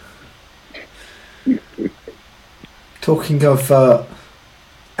pass. Talking of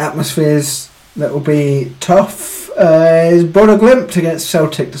atmospheres that will be tough, is Bodo Glimt against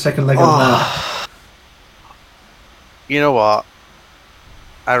Celtic, the second leg of that. You know what?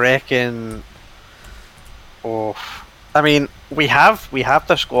 I reckon. I mean, we have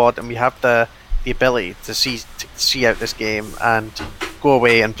the squad and we have the ability to see out this game and go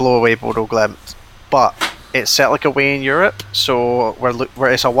away and blow away Bodo Glimt, but it's Celtic away in Europe, so we're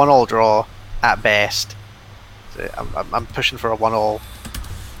it's a 1-1 draw at best. So I'm pushing for a 1-1.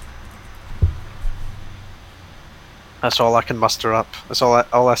 That's all I can muster up. That's all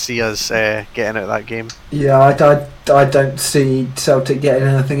I see us getting out of that game. Yeah, I don't see Celtic getting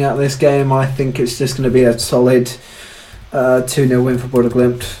anything out of this game. I think it's just going to be a solid 2-0 win for Bodo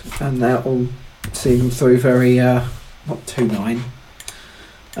Glimt, and that will see them through very not 2-9.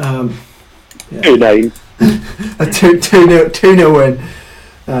 2-9. A 2-0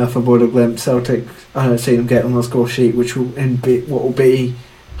 win for Bodo Glimt. Celtic, I don't see them getting on the score sheet, which will be what will be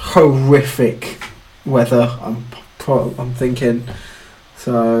horrific weather. I'm thinking.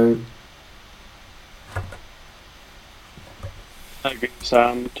 So I agree with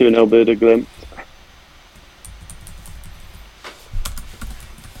Sam. 2-0 Bodo Glimt.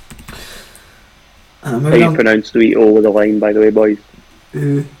 How you pronounce the wee O with the line, by the way, boys?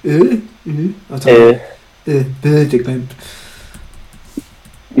 Bodo Glimt.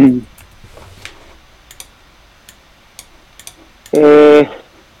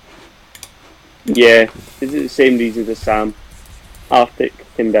 Yeah, it's the same reasons as Sam. Arctic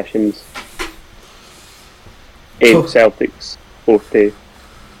conditions. Celtics, 4-2.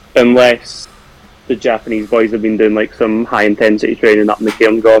 unless the Japanese boys have been doing like some high intensity training up in the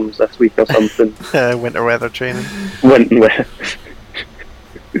cairngorms this week or something. Winter weather training. Winter weather.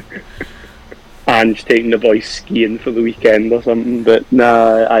 Ange taking the boys skiing for the weekend or something, but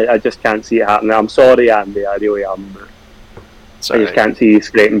nah, I just can't see it happening. I'm sorry, Andy, I really am. I just can't see you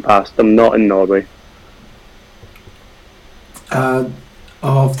scraping past them, not in Norway.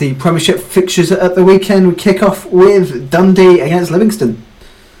 Of the Premiership fixtures at the weekend, we kick off with Dundee against Livingston.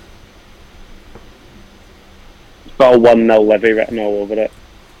 It's got a 1-0 Livy written all over it.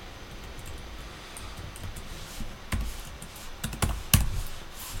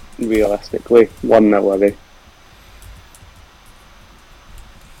 Realistically, 1-0 Livy.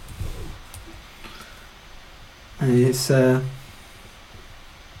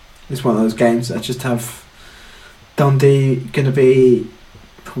 It's one of those games that just have Dundee going to be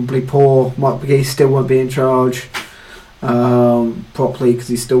probably poor. Mark McGee still won't be in charge properly because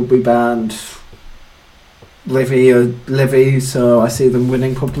he'll still be banned. Livy, so I see them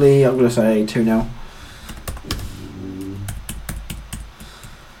winning probably. I'm going to say 2-0.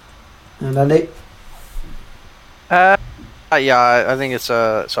 And Andy? Yeah, I think it's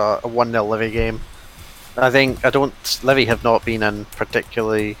a 1-0 Livy game. Livy have not been in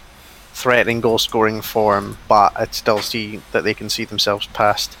particularly threatening goal scoring form, but I still see that they can see themselves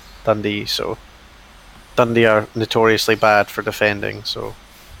past Dundee. So Dundee are notoriously bad for defending, so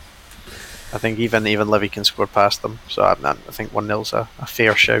I think even Livy can score past them. So I think 1-0's a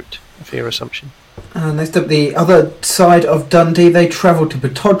fair shout, a fair assumption. And next up, the other side of Dundee, they travel to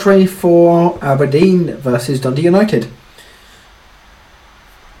Pittodrie for Aberdeen versus Dundee United.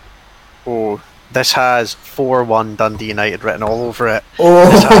 Oh, this has 4-1 Dundee United written all over it. Oh.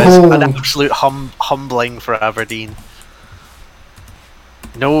 This has an absolute humbling for Aberdeen.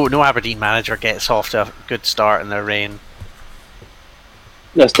 No Aberdeen manager gets off to a good start in their reign.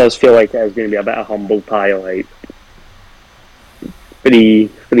 This does feel like it is going to be a bit of humble pie, like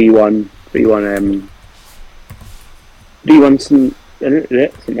 3-1 St.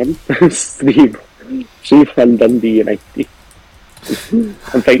 3-1 Dundee United.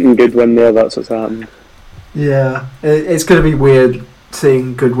 I'm thinking Goodwin there, that's what's happened. Yeah, it's going to be weird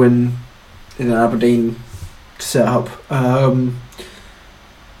seeing Goodwin in an Aberdeen setup. I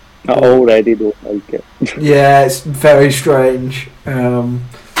already don't like it. Yeah, it's very strange. So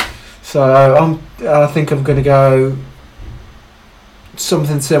I think I'm going to go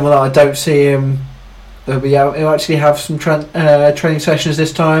something similar. I don't see him. He'll actually have some training sessions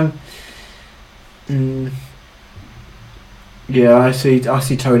this time. Yeah, I see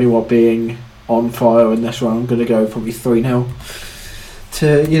Tony Watt being on fire in this one. I'm going to go probably 3-0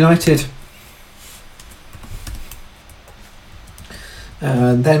 to United.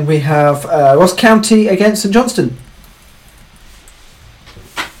 And then we have Ross County against St Johnstone.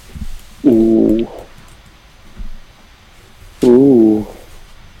 Ooh.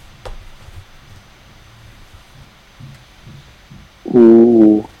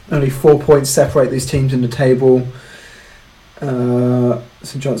 Only 4 points separate these teams in the table.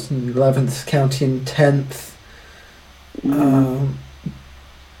 St Johnstone 11th, County in 10th.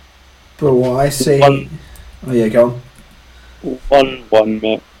 But what I see... Oh yeah, go on. 1-1,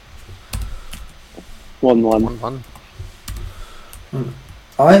 mate. 1-1.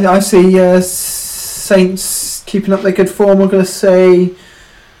 I see Saints keeping up their good form. I'm going to say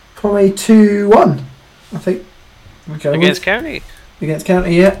probably 2-1. I think. Against County? Against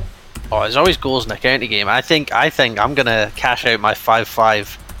County, yeah. Oh, there's always goals in a County game. I think I'm going to cash out my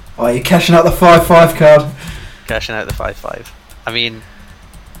 5-5. Oh, you're cashing out the 5-5 card. Cashing out the 5-5. I mean,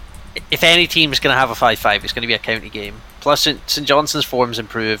 if any team is going to have a 5-5, it's going to be a County game. Plus, St Johnstone's form's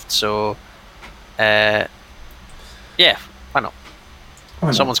improved, so yeah, why not?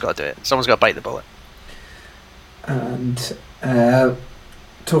 Someone's got to do it. Someone's got to bite the bullet. And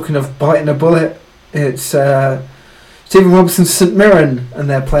talking of biting a bullet, it's Stephen Robinson's St Mirren, and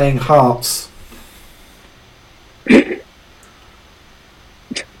they're playing Hearts.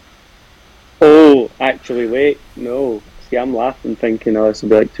 Oh, actually, wait, no. See, I'm laughing thinking, this will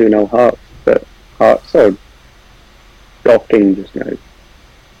be like 2-0 Hearts, but Hearts are shocking just now.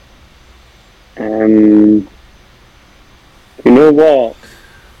 You know what?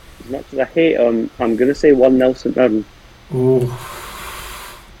 As much as I hate them, I'm going to say 1-0 St Mirren. Ooh.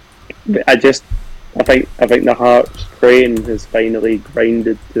 I think the Hearts train has finally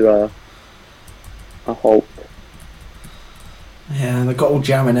grinded to a halt. Yeah, they've got all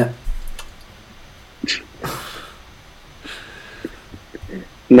jam in it.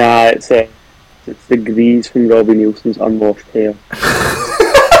 Nah, it's the grease from Robbie Neilson's Unwashed hair.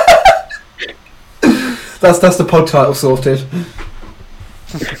 That's the pod title sorted.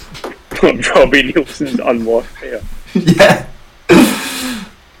 Robbie Neilson's Unwashed here. Yeah.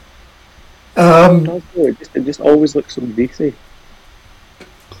 It just always looks so greasy.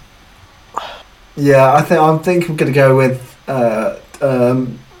 Yeah, I'm going to go with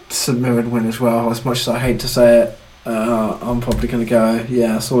St Mirren win as well. As much as I hate to say it, I'm probably going to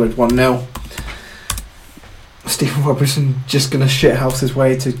go solid 1-0. Stephen Robertson just going to shithouse his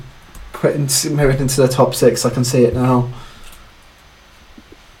way to put St Mirren into the top 6. I can see it now.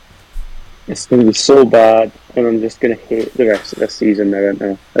 It's going to be so bad, and I'm just going to hate the rest of this season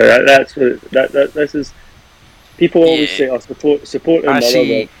now. This is. People always say, "Oh, support their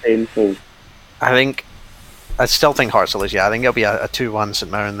Motherwell." Painful. I still think Hearts will lose. Yeah, I think it'll be a 2-1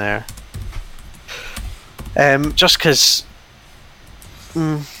 St Mirren there. Just because,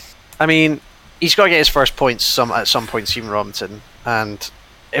 I mean, he's got to get his first points at some point, Stephen Robinson, and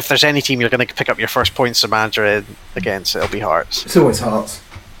if there's any team you're going to pick up your first points as a manager against, it'll be Hearts. It's always Hearts.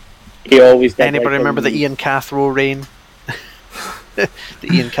 He always did. Anybody remember the Ian Cathro reign? The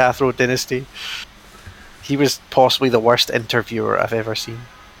Ian Cathro dynasty. He was possibly the worst interviewer I've ever seen.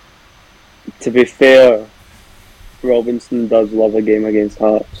 To be fair, Robinson does love a game against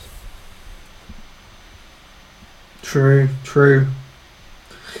Hearts. True.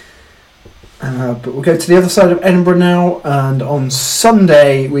 But we'll go to the other side of Edinburgh now, and on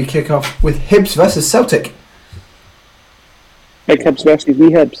Sunday we kick off with Hibs versus Celtic. Big Hibs versus wee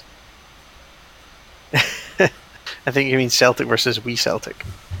Hibs. I think you mean Celtic versus wee Celtic.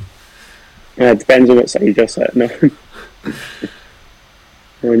 Yeah, it depends on what side you just said. No.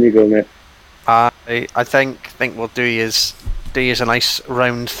 When you go, mate. I think we'll do is a nice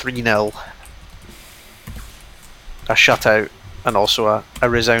round 3-0, a shutout, and also a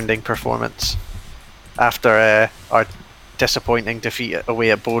resounding performance after our disappointing defeat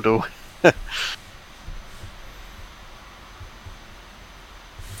away at Bodo.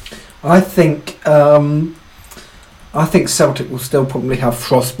 I think Celtic will still probably have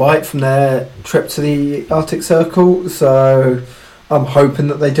frostbite from their trip to the Arctic Circle, so I'm hoping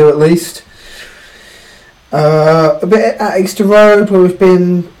that they do at least. A bit at Easter Road, where we've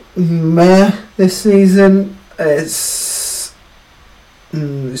been meh this season. It's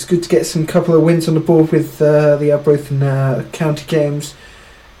good to get some couple of wins on the board with the Arbroath and county games.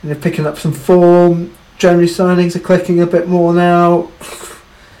 And they're picking up some form. January signings are clicking a bit more now.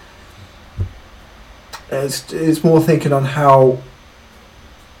 It's more thinking on how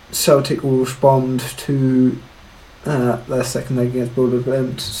Celtic will respond to their second leg against Bodo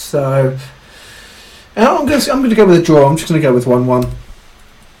Glimt. So I'm going to go with a draw. I'm just going to go with 1-1.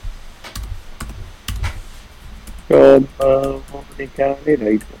 From Albany County,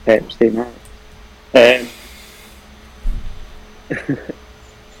 right? Pep State Match.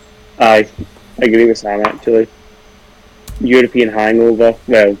 I agree with Sam actually. European hangover,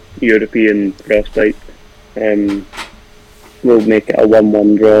 well, European frostbite. We'll make it a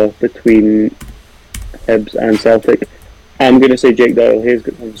 1-1 draw between Hibs and Celtic. I'm going to say Jake Doyle-Hayes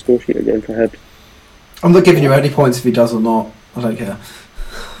gets on the score sheet again for Hibs. I'm not giving you any points if he does or not. I don't care.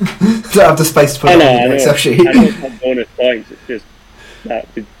 I don't have the space to put it on the Excel sheet. I don't have bonus points. It's just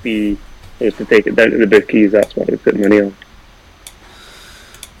that would be, if to take it down to the bookies, that's what I would put money on.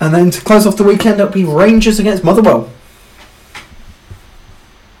 And then to close off the weekend, it'll be Rangers against Motherwell.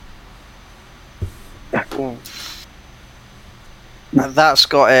 And that's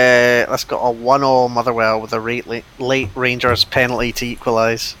got a 1-1 Motherwell with a late Rangers penalty to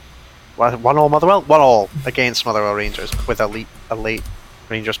equalise. 1-1 Motherwell? 1-1 against Motherwell Rangers with a late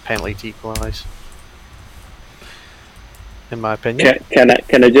Rangers penalty to equalise. In my opinion. Can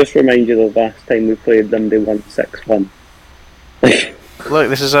I just remind you the last time we played them, they won 6-1. Look,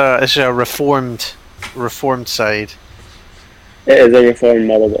 this is a reformed side. It is a reformed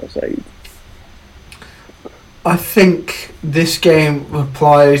Motherwell side. I think this game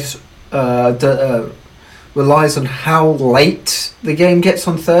relies on how late the game gets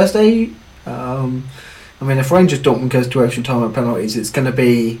on Thursday. I mean, if Rangers Dortmund goes to extra time at penalties, they're going to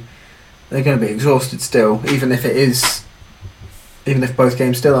be exhausted still, even if both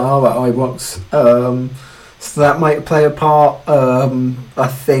games still are at Ibrox. So that might play a part. I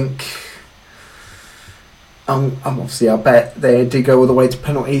think. I bet they do go all the way to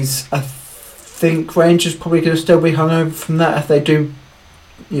penalties. I think Rangers probably going to still be hungover from that if they do,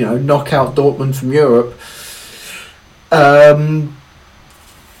 knock out Dortmund from Europe. But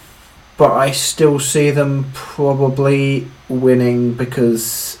I still see them probably winning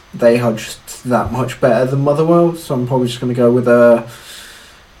because they are just that much better than Motherwell. So I'm probably just going to go with a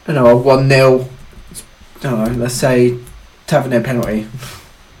 1-0. Let's say Tavernier penalty.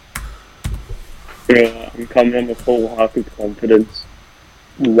 Yeah, I'm coming in with full-hearted confidence.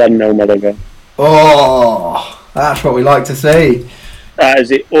 1-0 Motherwell. Oh, that's what we like to see. That is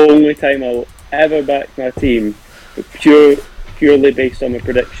the only time I'll ever back my team, purely based on my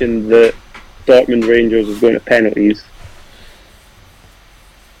prediction that Dortmund Rangers is going to penalties.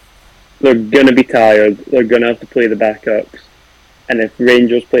 They're going to be tired. They're going to have to play the backups. And if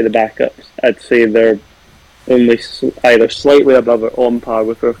Rangers play the backups, I'd say they're only either slightly above or on par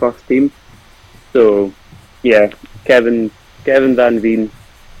with their first team. So, yeah, Kevin Van Veen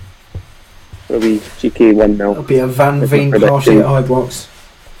will be GK 1-0. It'll be a Van Veen party at Ibrox.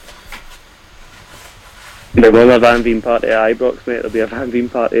 There will be a Van Veen party at Ibrox, mate. There'll be a Van Veen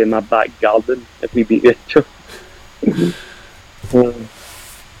party in my back garden if we beat Rangers.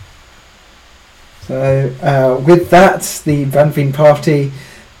 So, with that, the Van Veen party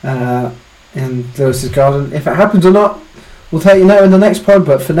in Lewis's garden, if it happens or not, we'll let you know in the next pod.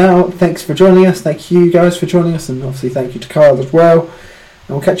 But for now, thanks for joining us. Thank you guys for joining us, and obviously thank you to Kyle as well. And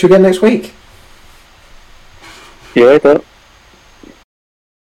we'll catch you again next week. See you later.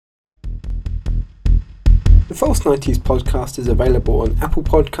 The False 90s podcast is available on Apple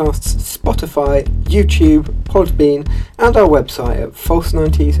Podcasts, Spotify, YouTube, Podbean, and our website at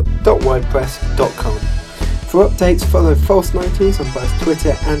false90s.wordpress.com. For updates, follow False 90s on both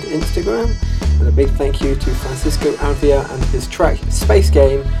Twitter and Instagram. And a big thank you to Francisco Alvia and his track Space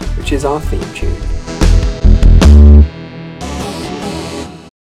Game, which is our theme tune.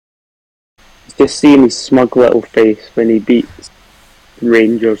 Just seeing his smug little face when he beats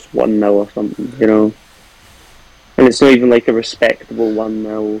Rangers 1-0 or something, you know. And it's not even like a respectable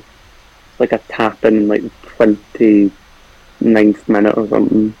 1-0. It's like a tap in like the 29th minute or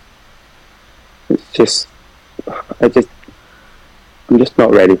something. It's just... I'm just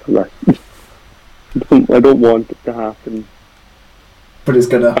not ready for that. I don't want it to happen. But it's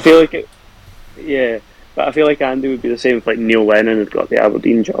gonna. I feel like it... Yeah. But I feel like Andy would be the same if like Neil Lennon had got the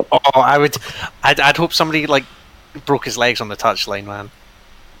Aberdeen job. Oh, I'd hope somebody like broke his legs on the touchline, man.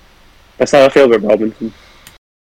 That's how I feel about Robinson.